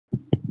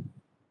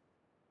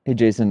Hey,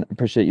 Jason,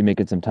 appreciate you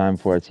making some time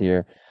for us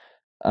here.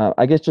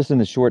 I guess just in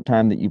the short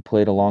time that you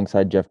played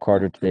alongside Jeff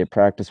Carter today at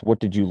practice, what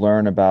did you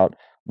learn about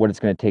what it's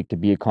going to take to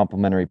be a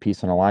complementary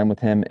piece on a line with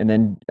him? And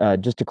then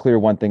just to clear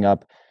one thing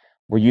up,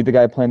 were you the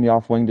guy playing the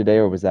off wing today,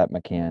 or was that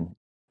McCann?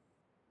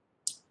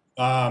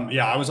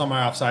 Yeah, I was on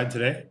my offside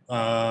today.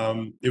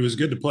 It was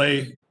good to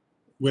play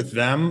with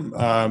them.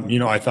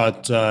 I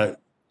thought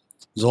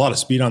there's a lot of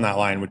speed on that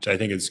line, which I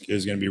think is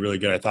going to be really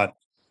good. I thought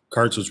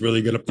Karts was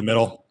really good up the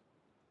middle.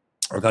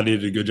 I thought he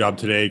did a good job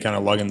today, kind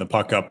of lugging the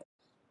puck up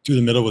through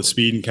the middle with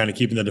speed and kind of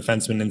keeping the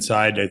defenseman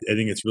inside. I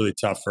think it's really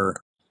tough for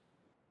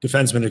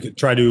defenseman to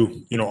try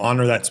to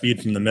honor that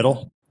speed from the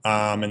middle.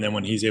 And then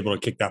when he's able to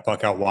kick that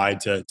puck out wide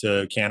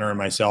to Canner and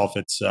myself,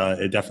 it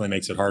definitely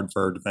makes it hard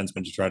for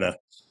defensemen to try to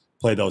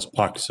play those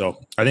pucks.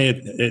 So I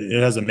think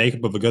it has a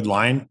makeup of a good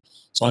line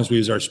as long as we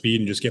use our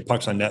speed and just get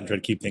pucks on net and try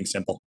to keep things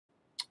simple.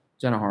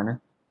 Jenna Harner.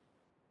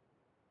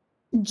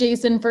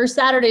 Jason, for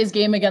Saturday's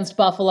game against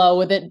Buffalo,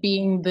 with it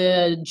being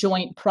the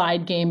joint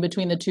pride game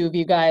between the two of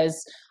you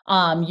guys,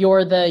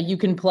 you're the You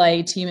Can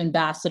Play team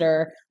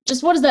ambassador.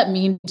 Just what does that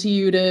mean to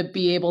you to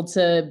be able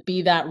to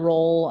be that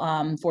role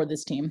for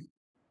this team?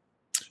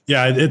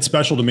 Yeah, it's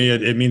special to me.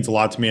 It means a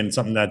lot to me, and it's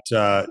something that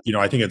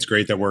I think it's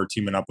great that we're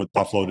teaming up with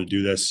Buffalo to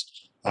do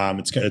this.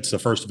 It's the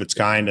first of its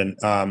kind, and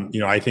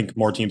I think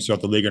more teams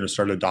throughout the league are going to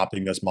start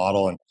adopting this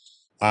model. And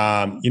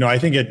I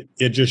think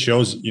it just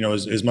shows,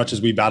 as much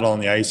as we battle on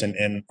the ice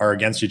and are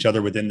against each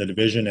other within the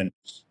division and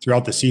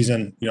throughout the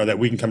season, that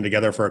we can come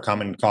together for a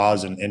common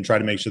cause and try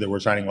to make sure that we're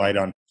shining light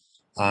on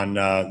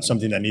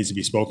something that needs to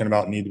be spoken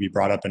about and need to be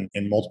brought up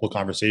in multiple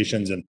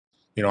conversations. And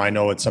I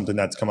know it's something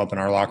that's come up in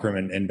our locker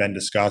room and been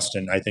discussed,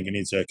 and I think it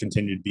needs to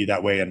continue to be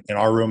that way in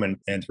our room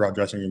and throughout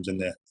dressing rooms in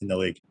the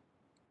league.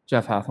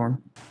 Jeff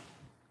Hathorn.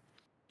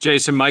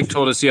 Jason, Mike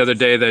told us the other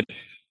day that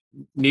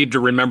need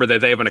to remember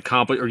that they haven't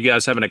accomplished, or you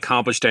guys haven't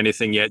accomplished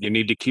anything yet. You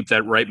need to keep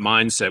that right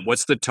mindset.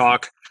 What's the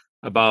talk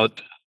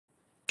about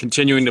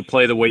continuing to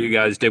play the way you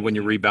guys did when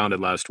you rebounded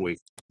last week?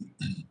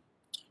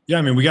 Yeah,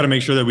 I mean, we got to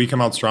make sure that we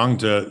come out strong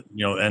to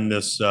end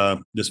this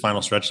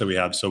final stretch that we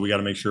have. So we got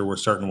to make sure we're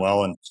starting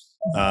well and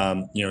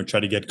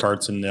try to get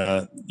Carts in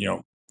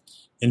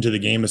into the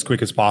game as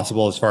quick as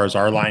possible as far as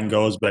our line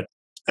goes. But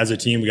as a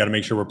team, we got to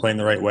make sure we're playing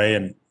the right way.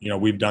 And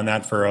we've done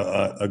that for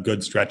a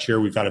good stretch here.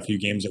 We've had a few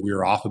games that we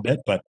were off a bit,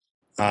 but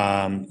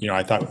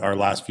I thought our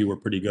last few were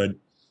pretty good.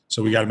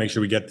 So we got to make sure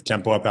we get the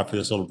tempo up after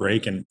this little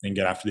break and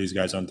get after these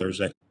guys on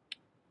Thursday.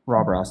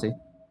 Rob Rossi.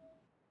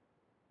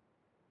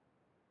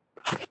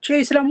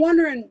 Jason, I'm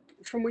wondering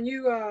from when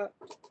you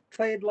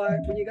played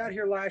when you got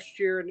here last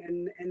year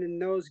and in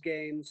those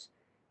games,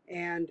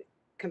 and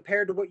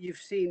compared to what you've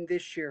seen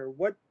this year,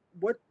 what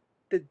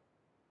the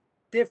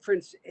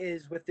difference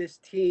is with this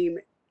team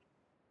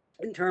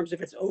in terms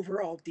of its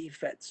overall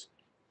defense?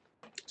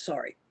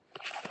 Sorry.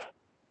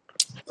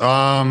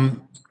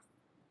 Well,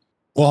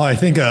 I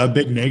think a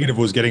big negative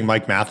was getting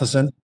Mike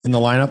Matheson in the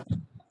lineup.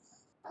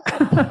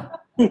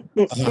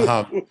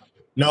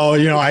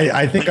 No,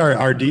 I think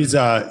our D's,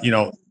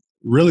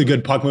 really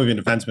good puck moving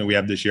defensemen we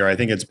have this year. I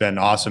think it's been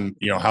awesome,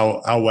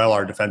 how well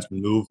our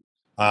defensemen move,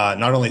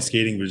 not only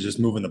skating, but just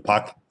moving the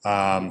puck.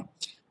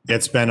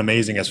 It's been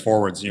amazing as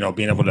forwards,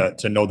 being able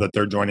to know that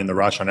they're joining the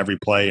rush on every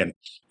play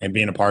and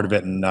being a part of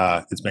it. And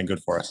it's been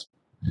good for us.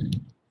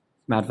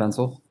 Matt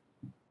Vensel.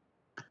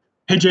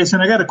 Hey, Jason,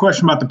 I got a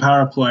question about the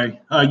power play.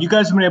 You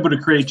guys have been able to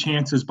create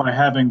chances by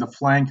having the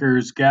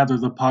flankers gather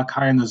the puck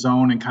high in the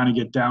zone and kind of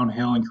get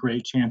downhill and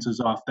create chances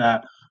off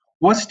that.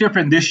 What's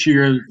different this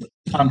year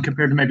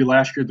compared to maybe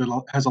last year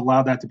that has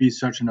allowed that to be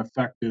such an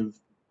effective,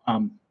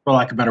 for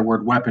lack of a better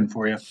word, weapon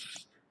for you?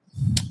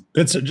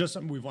 It's just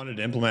something we've wanted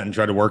to implement and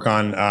try to work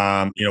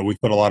on.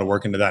 We've put a lot of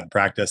work into that in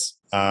practice.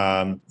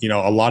 A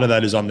lot of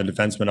that is on the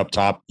defenseman up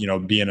top,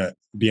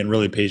 being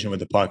really patient with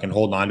the puck and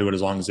holding on to it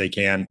as long as they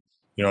can.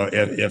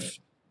 If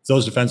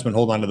those defensemen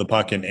hold onto the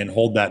puck and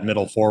hold that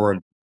middle forward,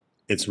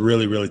 it's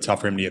really, really tough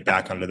for him to get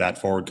back onto that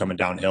forward coming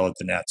downhill at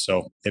the net.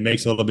 So it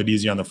makes it a little bit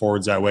easier on the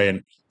forwards that way.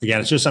 And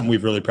again, it's just something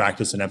we've really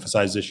practiced and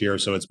emphasized this year.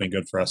 So it's been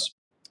good for us.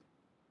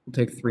 We'll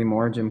take three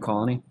more. Jim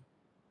Colony.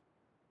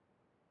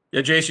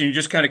 Yeah, Jason, you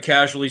just kind of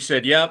casually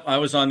said, "Yep, I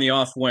was on the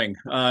off wing."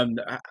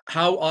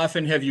 How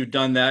often have you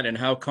done that, and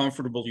how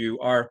comfortable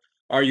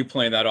are you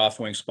playing that off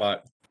wing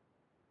spot?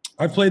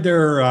 I played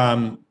there,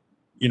 I'm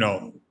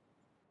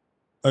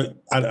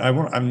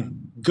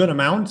good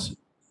amount,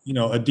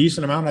 a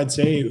decent amount, I'd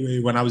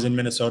say. When I was in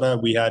Minnesota,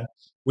 we had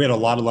a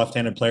lot of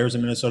left-handed players in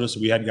Minnesota, so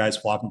we had guys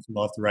flopping from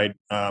left to right,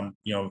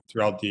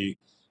 throughout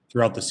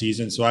the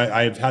season. So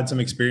I've had some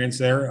experience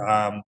there.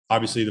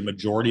 Obviously, the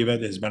majority of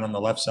it has been on the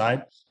left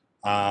side,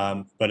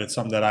 but it's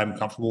something that I'm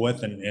comfortable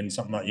with, and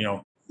something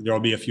that there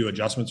will be a few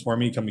adjustments for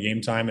me come game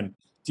time and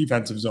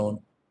defensive zone,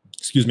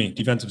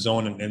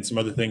 and some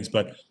other things,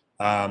 but.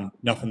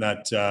 Nothing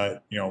that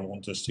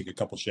won't just take a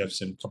couple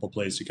shifts and a couple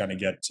plays to kind of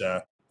get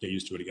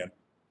used to it again.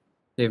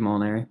 Dave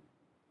Molinari.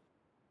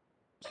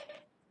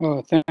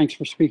 Thanks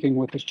for speaking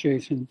with us,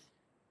 Jason.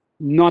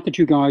 Not that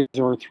you guys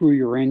are through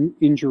your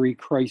injury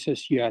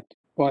crisis yet,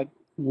 but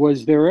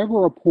Was there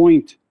ever a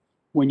point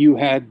when you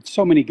had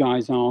so many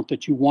guys out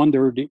that you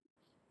wondered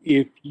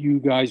if you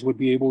guys would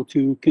be able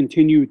to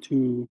continue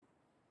to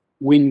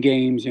win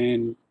games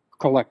and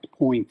collect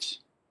points?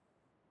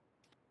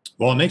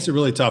 Well, it makes it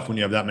really tough when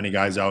you have that many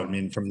guys out. I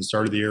mean, from the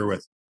start of the year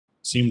with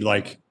seemed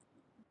like,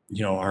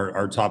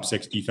 our top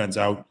 6 defense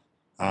out,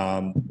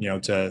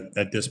 to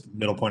at this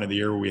middle point of the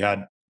year where we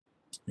had,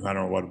 I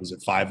don't know, what was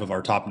it, 5 of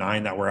our top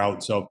 9 that were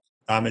out. So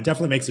it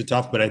definitely makes it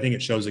tough, but I think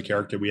it shows the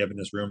character we have in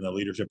this room, the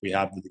leadership we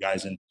have with the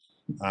guys, and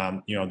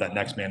that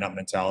next man up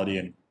mentality.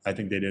 And I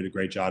think they did a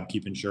great job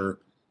keeping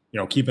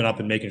up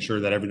and making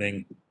sure that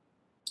everything,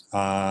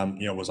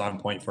 was on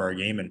point for our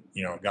game, and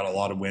got a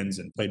lot of wins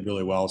and played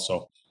really well.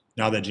 So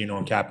now that Gino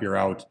and Cappy are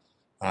out,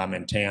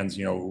 and Tans,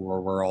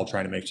 we're all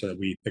trying to make sure that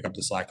we pick up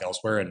the slack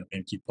elsewhere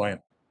and keep playing.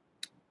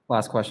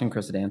 Last question,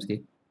 Chris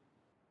Adamski.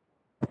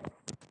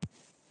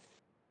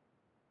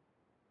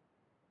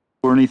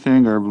 Or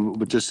anything, or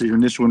but just your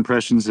initial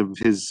impressions of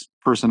his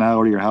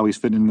personality or how he's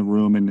fitting in the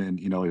room, and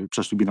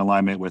especially being in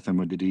alignment with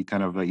him. Did he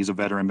kind of, he's a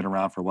veteran, been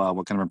around for a while.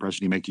 What kind of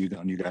impression did he make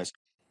on you guys?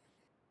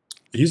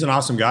 He's an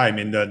awesome guy. I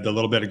mean, the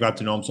little bit I got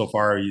to know him so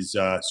far, he's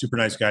a super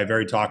nice guy,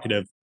 very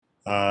talkative.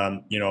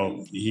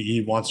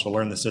 He wants to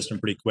learn the system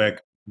pretty quick.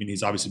 I mean,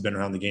 he's obviously been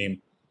around the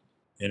game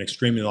an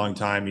extremely long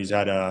time. He's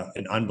had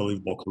an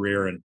unbelievable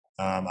career, and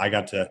I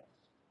got to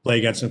play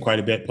against him quite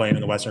a bit playing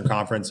in the Western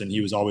Conference, and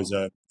he was always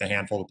a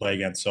handful to play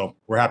against. So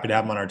we're happy to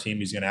have him on our team.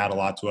 He's going to add a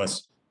lot to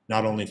us,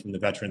 not only from the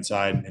veteran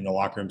side and the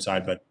locker room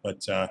side, but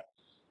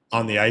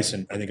on the ice,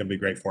 and I think it'll be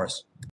great for us.